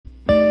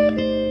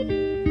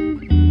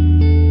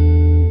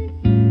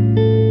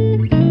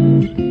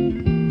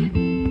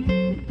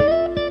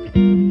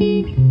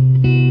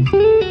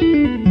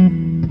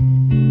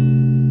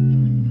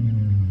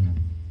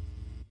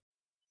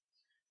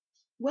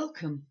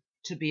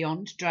to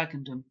Beyond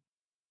Dragondom,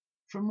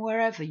 from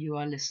wherever you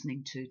are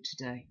listening to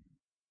today.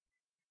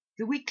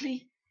 The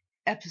weekly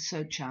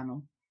episode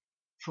channel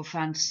for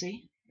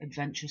fantasy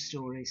adventure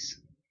stories.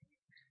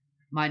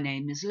 My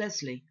name is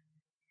Leslie.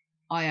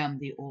 I am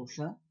the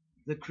author,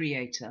 the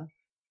creator,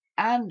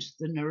 and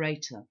the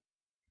narrator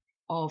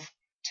of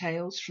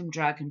Tales from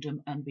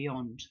Dragondom and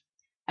Beyond,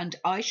 and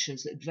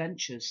Aisha's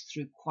adventures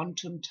through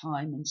quantum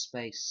time and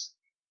space.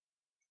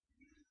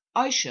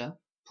 Aisha,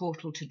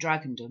 Portal to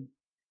Dragondom,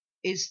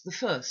 is the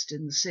first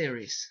in the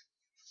series.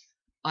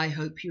 I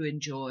hope you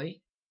enjoy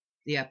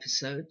the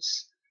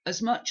episodes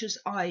as much as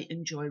I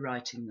enjoy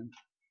writing them.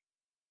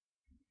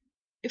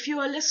 If you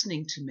are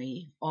listening to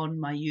me on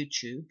my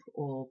YouTube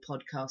or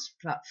podcast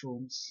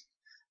platforms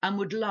and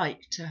would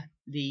like to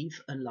leave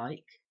a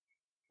like,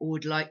 or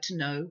would like to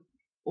know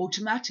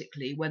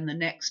automatically when the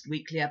next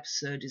weekly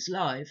episode is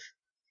live,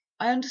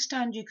 I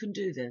understand you can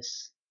do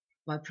this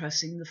by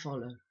pressing the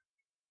follow.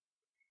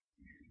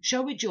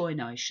 Shall we join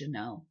Aisha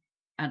now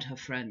and her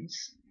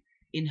friends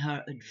in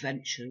her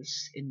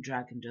adventures in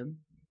Dragondom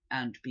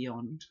and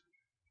beyond?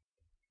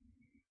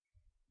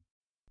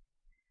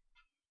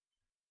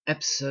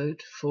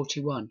 Episode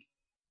 41.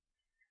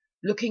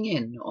 Looking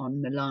in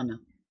on Milana.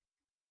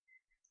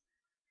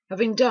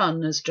 Having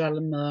done as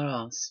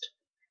Dralamur asked,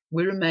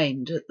 we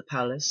remained at the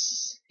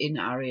palace in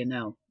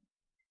Arianel.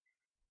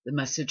 The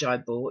message I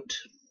brought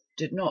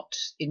did not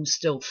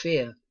instill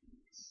fear,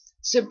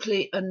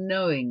 simply a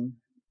knowing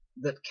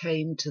that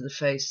came to the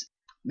face of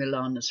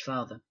Milana's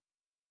father.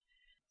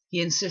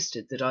 He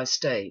insisted that I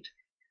stayed,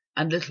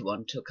 and Little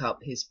One took up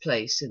his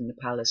place in the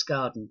palace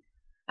garden,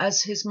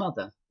 as his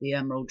mother, the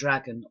Emerald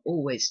Dragon,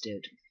 always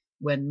did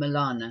when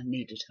Milana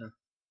needed her.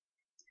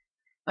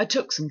 I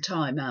took some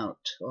time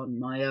out on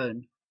my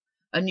own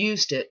and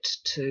used it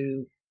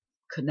to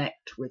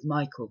connect with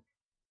Michael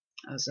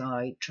as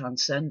I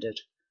transcended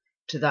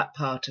to that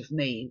part of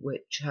me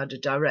which had a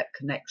direct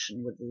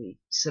connection with the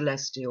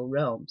celestial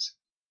realms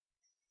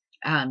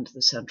and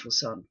the central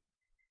sun.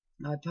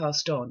 I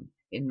passed on,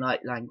 in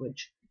light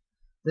language,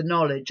 the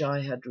knowledge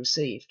I had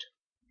received.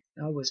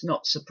 I was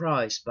not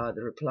surprised by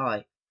the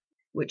reply,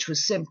 which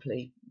was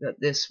simply that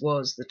this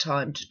was the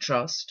time to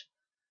trust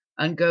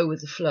and go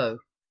with the flow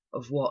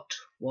of what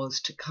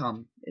was to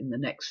come in the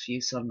next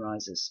few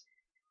sunrises.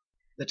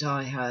 That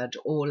I had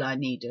all I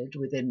needed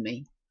within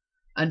me,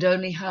 and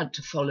only had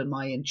to follow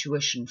my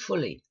intuition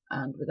fully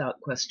and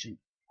without question.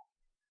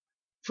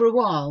 For a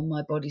while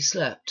my body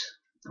slept.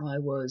 I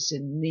was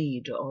in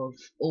need of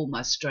all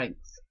my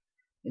strength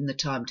in the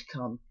time to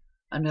come,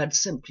 and had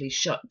simply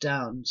shut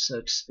down,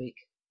 so to speak.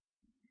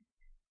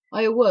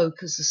 I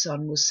awoke as the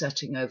sun was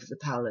setting over the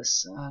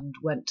palace and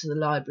went to the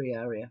library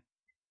area,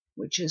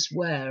 which is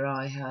where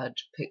I had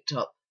picked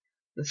up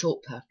the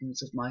thought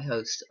patterns of my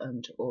host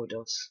and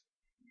Ordos.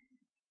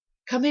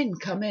 Come in,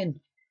 come in.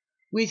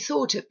 We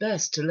thought it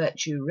best to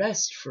let you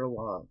rest for a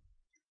while.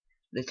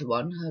 Little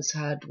One has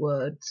had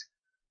word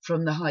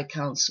from the High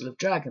Council of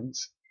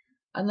Dragons,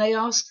 and they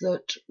ask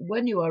that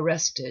when you are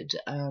rested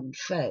and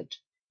fed,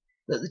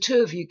 that the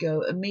two of you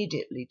go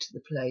immediately to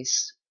the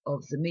place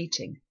of the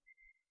meeting,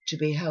 to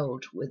be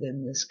held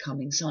within this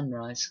coming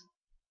sunrise.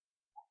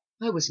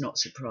 I was not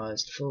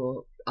surprised,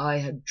 for I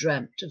had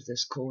dreamt of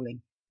this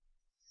calling.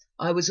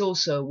 I was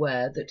also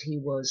aware that he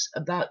was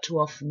about to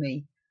offer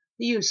me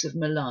the use of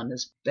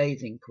Milana's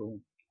bathing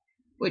pool,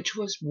 which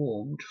was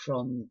warmed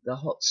from the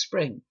hot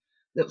spring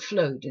that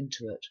flowed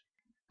into it,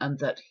 and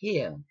that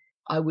here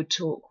I would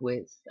talk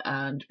with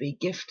and be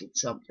gifted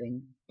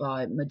something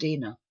by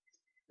Medina,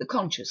 the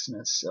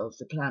consciousness of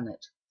the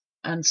planet,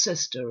 and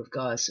sister of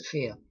Gaia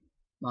Sophia,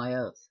 my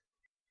Earth.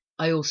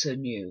 I also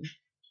knew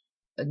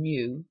a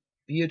new,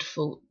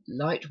 beautiful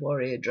light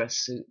warrior dress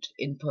suit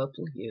in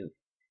purple hue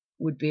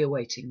would be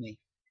awaiting me.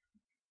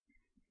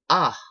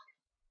 Ah!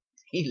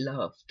 He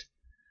laughed,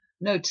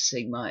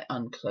 noticing my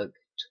uncloaked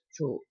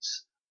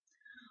thoughts.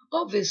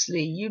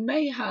 Obviously, you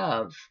may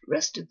have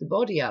rested the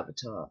body,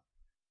 Avatar,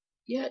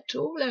 yet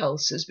all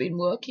else has been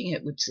working,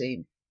 it would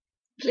seem.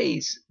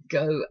 Please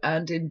go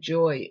and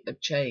enjoy a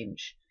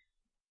change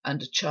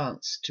and a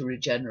chance to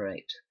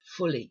regenerate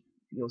fully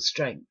your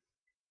strength,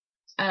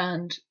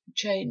 and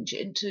change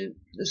into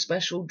the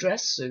special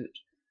dress suit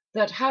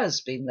that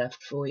has been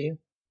left for you.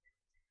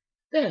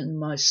 Then,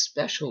 my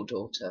special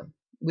daughter,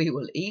 we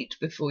will eat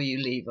before you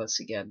leave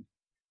us again.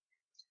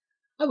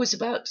 I was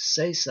about to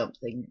say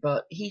something,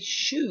 but he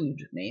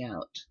shooed me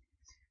out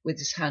with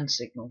his hand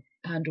signal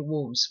and a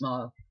warm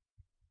smile.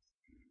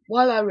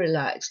 While I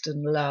relaxed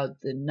and allowed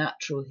the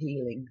natural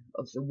healing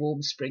of the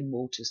warm spring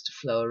waters to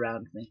flow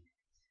around me,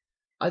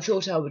 I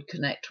thought I would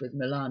connect with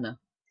Milana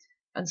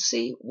and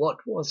see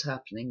what was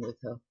happening with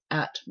her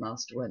at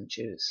Master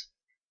Wenchu's.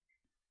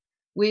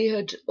 We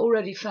had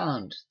already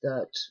found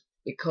that,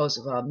 because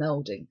of our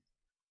melding,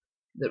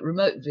 that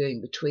remote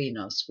viewing between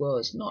us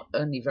was not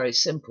only very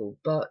simple,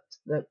 but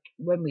that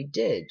when we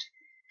did,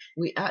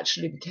 we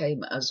actually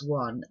became as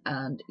one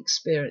and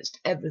experienced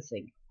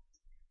everything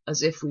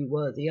as if we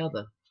were the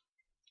other.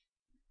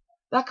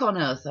 Back on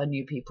Earth, I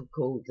knew people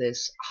called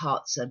this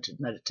heart-centered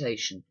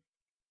meditation,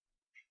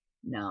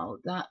 Now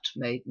that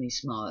made me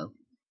smile.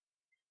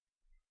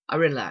 I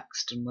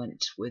relaxed and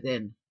went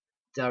within,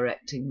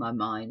 directing my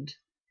mind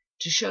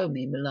to show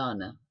me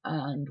Milana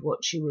and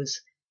what she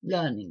was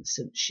learning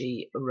since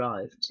she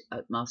arrived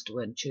at Master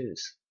Wen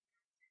Chu's.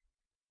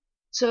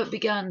 So it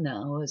began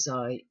now as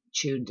I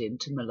tuned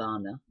into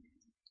Milana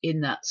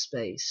in that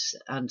space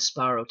and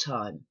spiral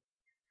time,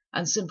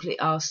 and simply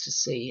asked to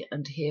see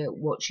and hear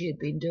what she had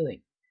been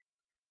doing.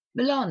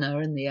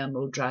 Milana and the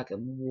Emerald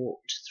Dragon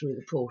walked through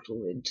the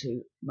portal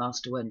into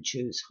Master Wen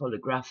Chu's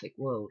holographic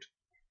world.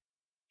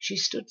 She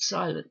stood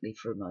silently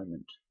for a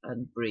moment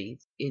and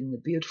breathed in the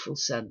beautiful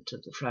scent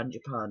of the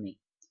frangipani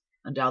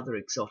and other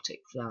exotic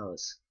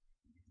flowers.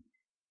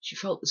 She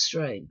felt the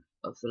strain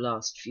of the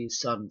last few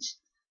suns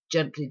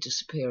gently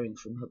disappearing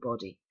from her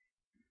body,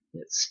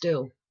 yet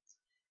still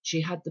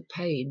she had the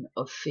pain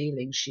of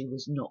feeling she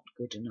was not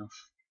good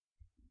enough,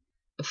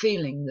 a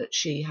feeling that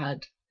she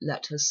had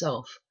let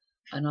herself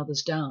and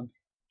others down.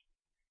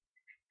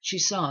 She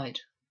sighed,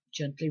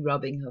 gently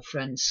rubbing her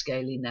friend's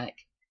scaly neck.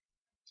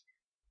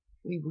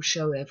 "We will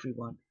show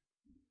everyone,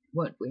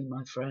 won't we,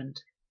 my friend?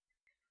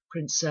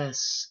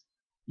 Princess,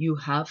 you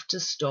have to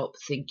stop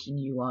thinking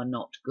you are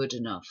not good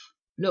enough.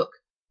 Look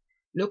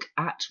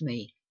at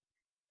me.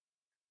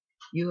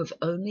 You have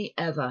only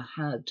ever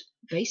had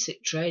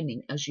basic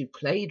training as you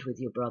played with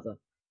your brother.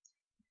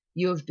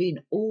 You have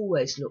been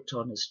always looked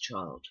on as a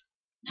child.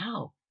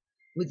 Now,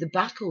 with the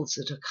battles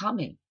that are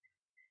coming,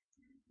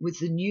 with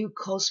the new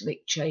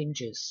cosmic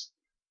changes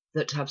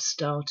that have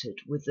started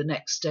with the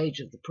next stage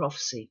of the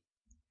prophecy,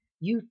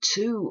 you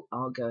too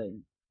are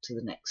going to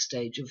the next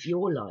stage of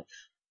your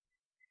life.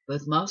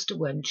 Both Master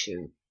Wen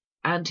Chu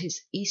and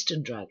his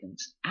Eastern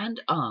Dragons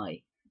and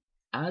I,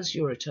 as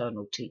your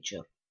eternal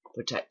teacher,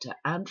 protector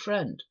and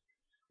friend,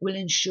 will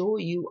ensure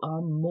you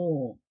are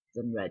more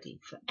than ready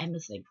for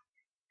anything."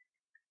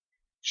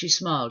 She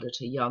smiled at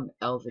her young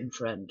elven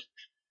friend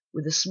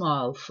with a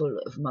smile full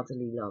of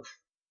motherly love.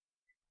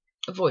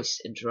 A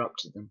voice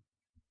interrupted them.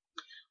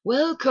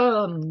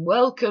 "Welcome,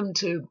 welcome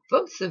to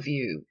both of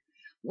you.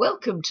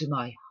 Welcome to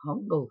my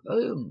humble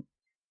home."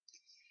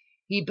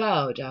 He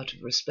bowed out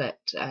of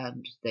respect,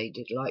 and they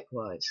did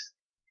likewise.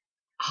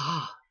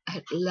 "Ah,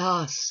 at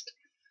last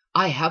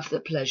I have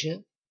the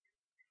pleasure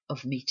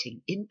of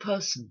meeting in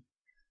person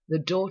the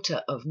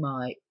daughter of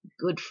my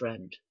good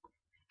friend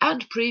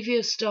and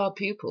previous star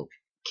pupil,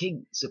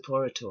 King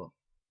Zipportator."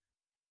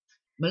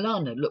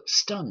 Milana looked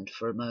stunned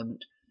for a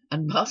moment,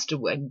 and Master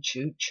Wen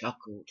Chu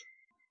chuckled.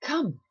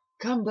 Come,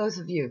 both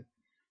of you.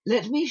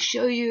 Let me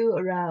show you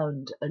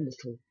around a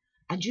little,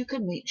 and you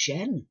can meet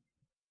Shen.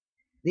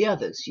 The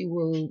others you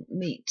will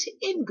meet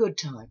in good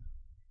time."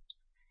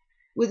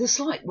 With a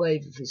slight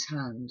wave of his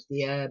hand,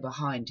 the air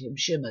behind him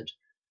shimmered,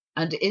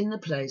 and in the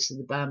place of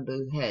the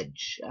bamboo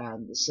hedge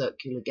and the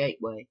circular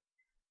gateway,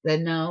 there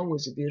now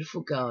was a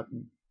beautiful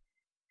garden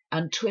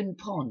and twin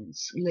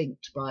ponds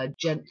linked by a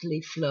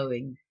gently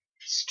flowing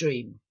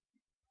stream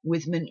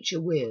with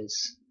miniature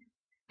weirs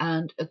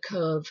and a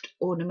curved,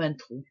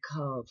 ornamental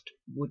carved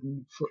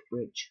wooden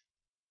footbridge.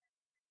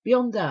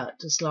 Beyond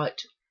that, a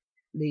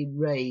slightly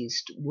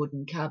raised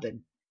wooden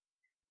cabin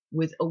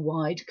with a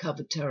wide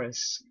covered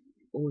terrace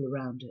all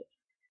around it.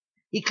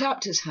 He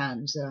clapped his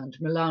hands, and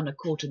Milana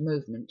caught a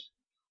movement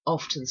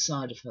off to the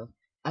side of her,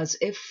 as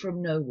if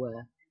from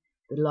nowhere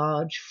the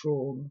large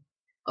form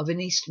of an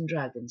Eastern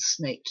dragon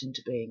snaked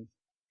into being.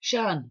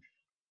 "Shan,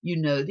 you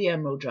know the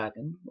Emerald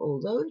Dragon,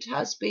 although it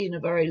has been a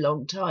very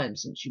long time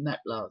since you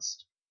met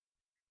last.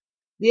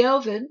 The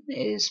Elven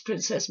is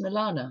Princess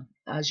Milana,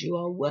 as you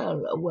are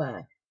well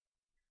aware.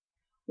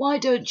 Why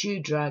don't you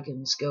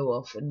dragons go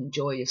off and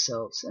enjoy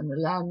yourselves, and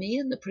allow me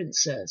and the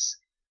princess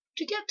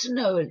to get to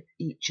know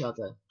each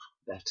other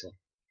better?"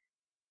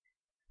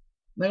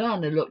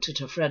 Milana looked at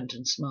her friend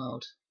and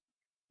smiled.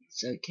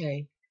 "It's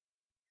okay.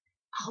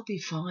 I'll be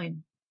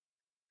fine."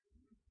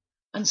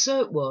 And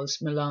so it was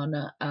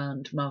Milana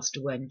and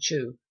Master Wen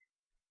Chu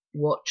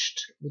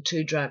watched the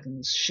two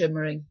dragons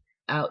shimmering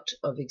out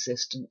of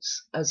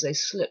existence as they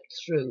slipped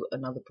through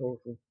another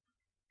portal.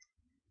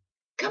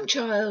 "Come,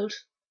 child.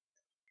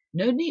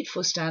 No need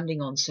for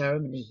standing on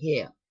ceremony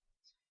here.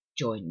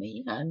 Join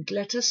me and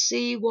let us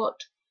see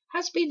what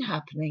has been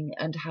happening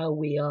and how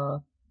we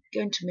are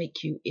going to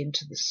make you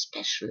into the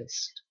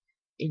specialist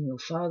in your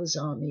father's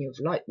army of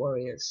light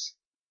warriors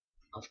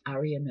of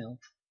Arianel."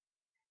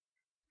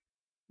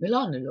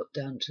 Milana looked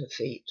down at her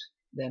feet,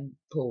 then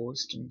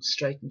paused and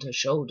straightened her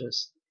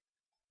shoulders,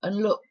 and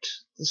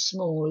looked the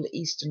small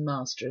Eastern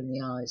master in the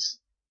eyes.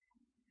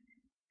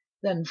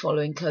 Then,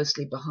 following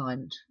closely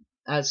behind,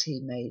 as he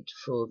made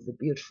for the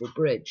beautiful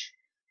bridge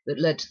that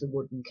led to the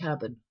wooden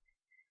cabin.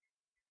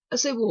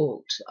 As they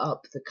walked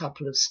up the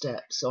couple of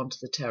steps onto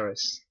the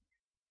terrace,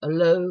 a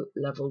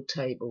low-level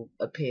table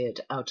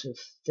appeared out of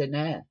thin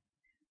air,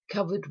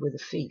 covered with a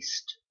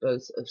feast,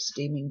 both of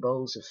steaming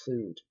bowls of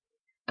food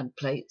and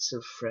plates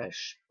of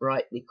fresh,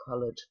 brightly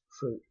coloured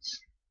fruits.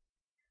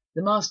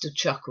 The master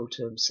chuckled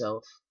to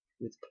himself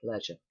with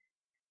pleasure.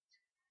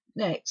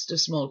 Next, a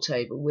small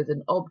table with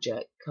an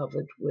object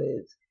covered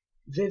with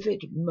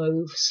vivid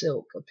mauve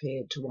silk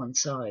appeared to one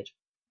side.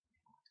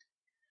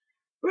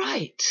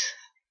 "Right.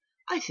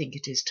 I think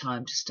it is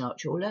time to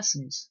start your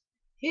lessons.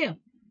 Here,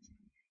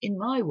 in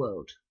my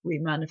world, we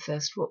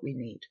manifest what we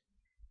need.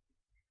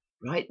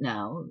 Right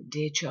now,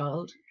 dear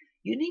child,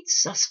 you need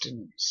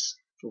sustenance,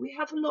 for we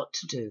have a lot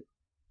to do.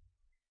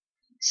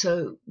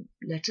 So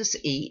let us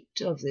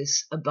eat of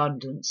this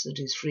abundance that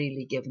is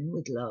freely given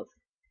with love."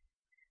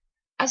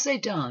 As they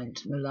dined,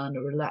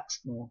 Milana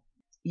relaxed more.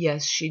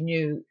 Yes, she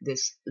knew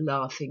this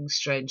laughing,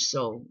 strange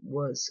soul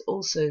was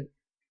also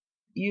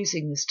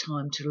using this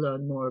time to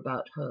learn more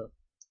about her,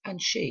 and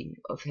she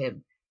of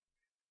him.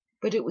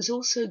 But it was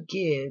also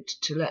geared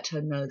to let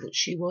her know that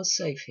she was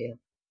safe here,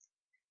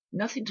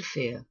 nothing to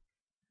fear,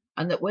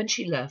 and that when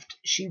she left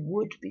she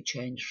would be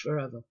changed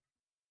forever.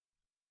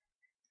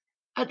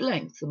 At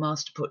length the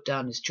master put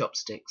down his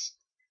chopsticks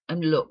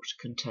and looked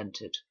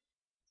contented.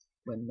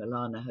 When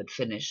Milana had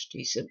finished,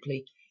 he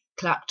simply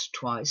clapped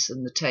twice,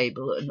 and the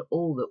table and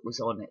all that was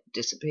on it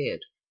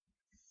disappeared.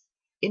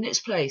 In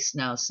its place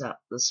now sat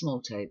the small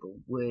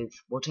table, with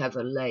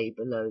whatever lay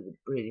below the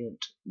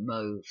brilliant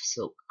mauve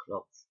silk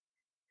cloth.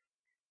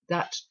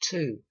 That,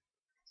 too,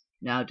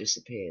 now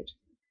disappeared,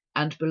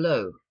 and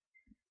below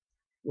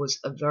was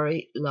a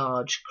very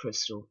large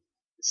crystal,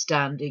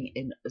 standing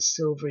in a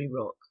silvery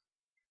rock.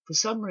 For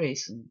some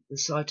reason, the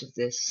sight of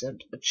this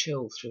sent a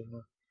chill through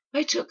her.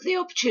 "I took the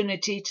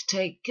opportunity to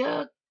take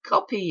a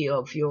copy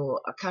of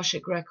your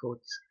Akashic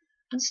records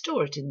and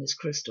store it in this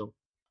crystal.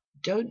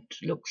 Don't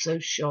look so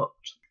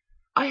shocked.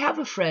 I have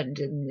a friend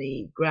in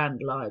the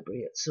Grand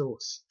Library at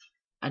Source,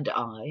 and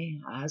I,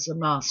 as a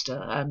master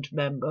and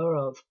member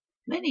of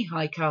many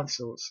high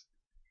councils,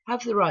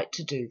 have the right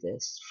to do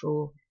this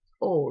for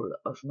all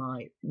of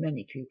my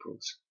many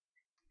pupils."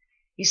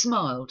 He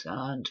smiled,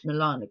 and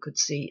Milana could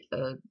see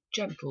a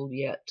gentle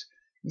yet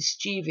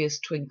mischievous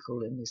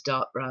twinkle in his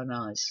dark brown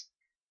eyes.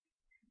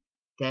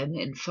 Then,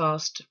 in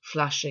fast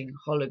flashing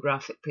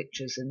holographic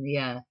pictures in the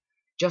air,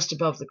 just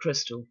above the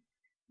crystal,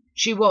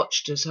 she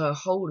watched as her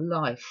whole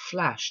life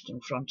flashed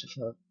in front of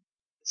her,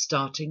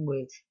 starting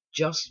with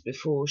just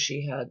before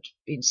she had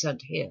been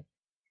sent here.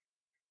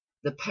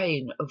 The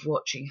pain of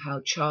watching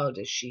how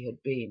childish she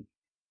had been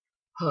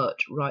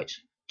hurt right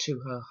to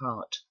her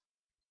heart.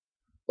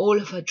 All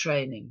of her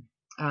training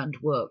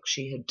and work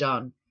she had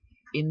done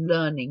in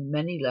learning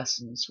many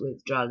lessons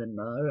with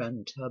Dralenmer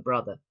and her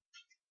brother.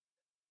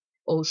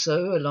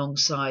 Also,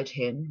 alongside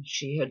him,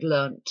 she had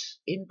learnt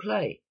in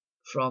play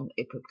from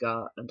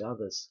Ipudgar and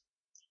others,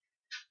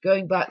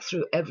 going back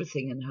through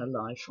everything in her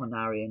life on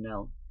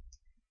Arianel,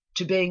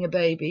 to being a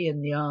baby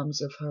in the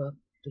arms of her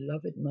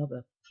beloved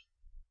mother,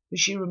 who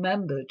she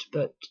remembered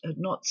but had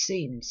not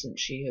seen since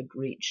she had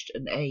reached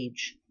an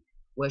age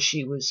where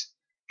she was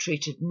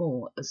treated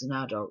more as an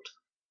adult.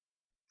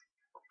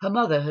 Her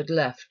mother had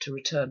left to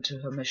return to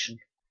her mission,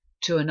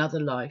 to another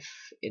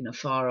life in a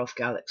far-off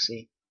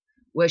galaxy,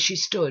 where she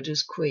stood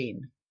as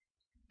queen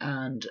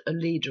and a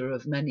leader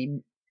of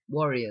many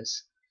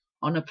warriors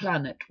on a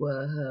planet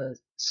where her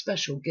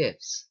special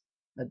gifts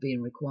had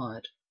been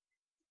required.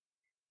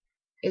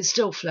 It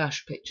still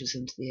flashed pictures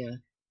into the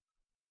air.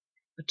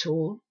 A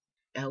tall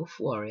elf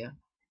warrior,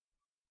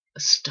 a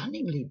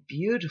stunningly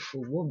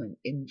beautiful woman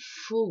in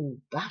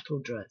full battle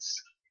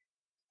dress,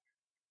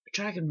 a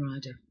dragon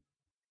rider.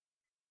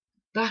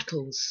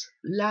 Battles,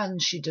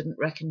 lands she didn't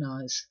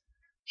recognize,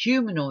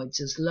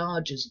 humanoids as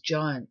large as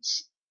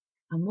giants,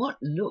 and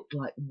what looked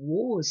like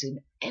wars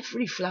in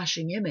every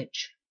flashing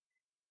image.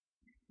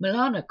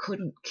 Milana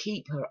couldn't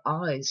keep her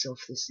eyes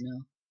off this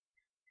now.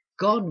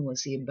 Gone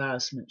was the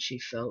embarrassment she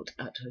felt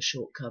at her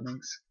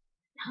shortcomings.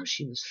 Now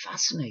she was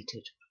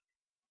fascinated.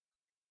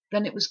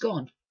 Then it was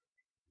gone.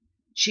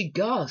 She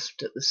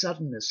gasped at the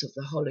suddenness of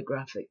the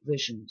holographic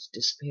visions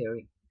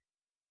disappearing.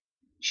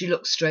 She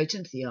looked straight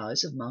into the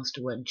eyes of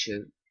Master Wen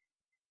Chu.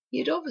 He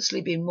had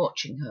obviously been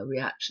watching her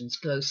reactions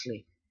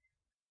closely.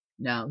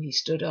 Now he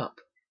stood up.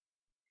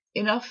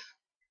 "Enough,"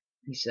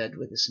 he said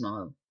with a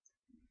smile.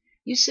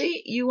 "You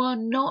see, you are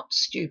not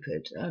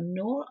stupid, and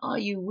nor are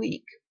you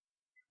weak.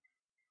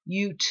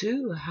 You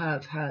too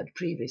have had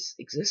previous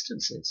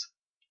existences.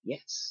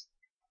 Yes,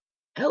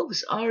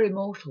 elves are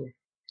immortal.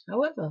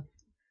 However,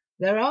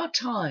 there are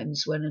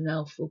times when an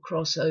elf will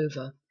cross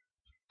over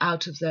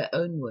out of their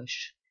own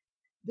wish.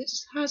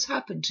 This has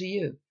happened to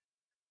you.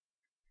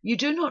 You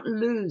do not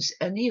lose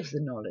any of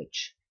the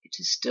knowledge. It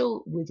is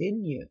still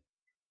within you.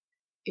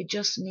 It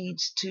just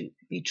needs to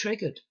be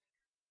triggered.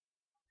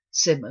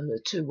 Similar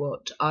to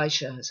what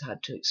Aisha has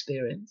had to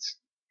experience.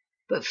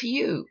 But for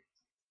you,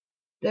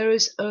 there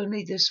is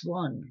only this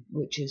one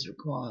which is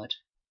required.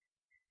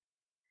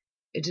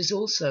 It is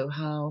also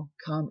how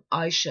come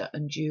Aisha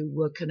and you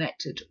were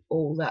connected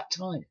all that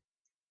time.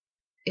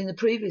 In the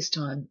previous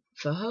time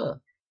for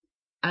her,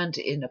 and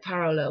in a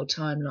parallel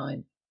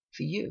timeline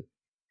for you."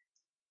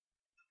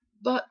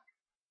 But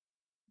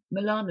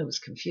Milana was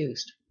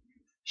confused.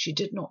 She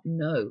did not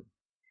know.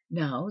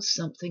 Now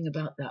something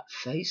about that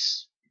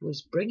face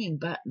was bringing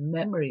back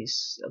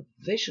memories of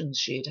visions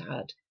she had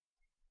had.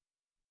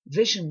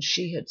 visions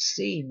she had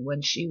seen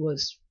when she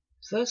was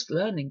first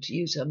learning to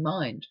use her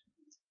mind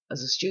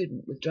as a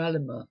student with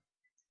Dralimur.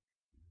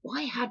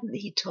 Why hadn't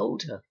he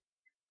told her?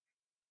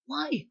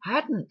 Why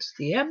hadn't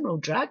the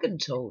Emerald Dragon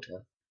told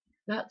her?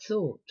 That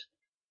thought,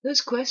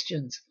 those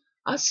questions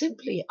are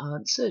simply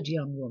answered,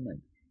 young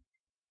woman.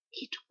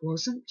 It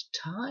wasn't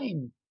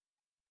time.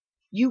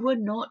 You were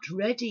not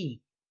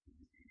ready.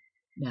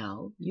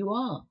 Now you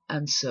are,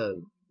 and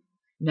so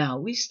now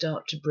we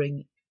start to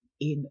bring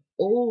in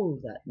all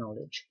that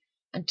knowledge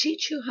and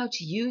teach you how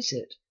to use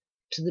it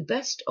to the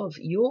best of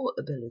your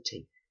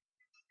ability.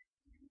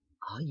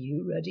 Are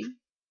you ready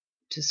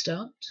to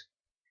start?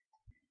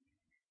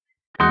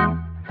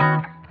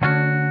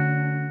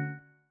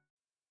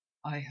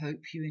 I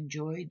hope you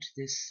enjoyed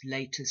this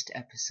latest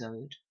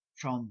episode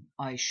from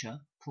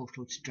Aisha,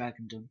 Portal to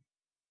Dragondom.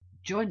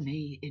 Join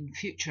me in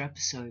future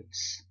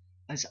episodes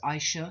as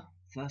Aisha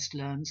first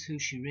learns who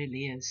she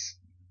really is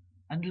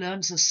and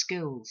learns the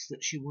skills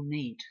that she will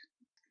need,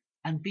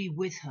 and be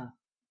with her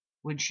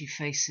when she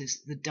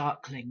faces the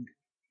Darkling,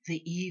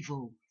 the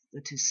evil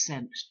that is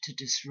sent to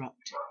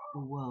disrupt the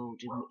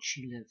world in which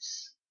she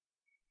lives.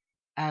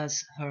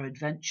 As her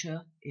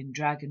adventure in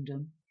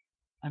Dragondom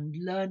and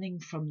learning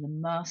from the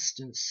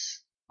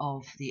masters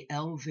of the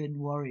Elven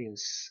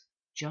warriors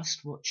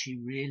just what she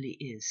really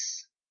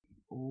is,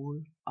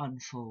 all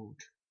unfold.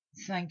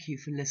 Thank you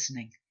for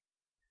listening,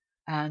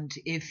 and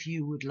if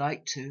you would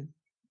like to,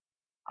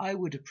 I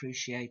would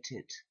appreciate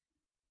it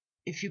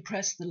if you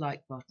press the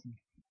like button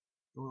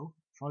or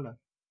follow.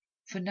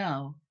 For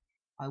now,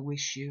 I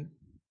wish you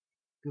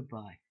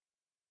goodbye.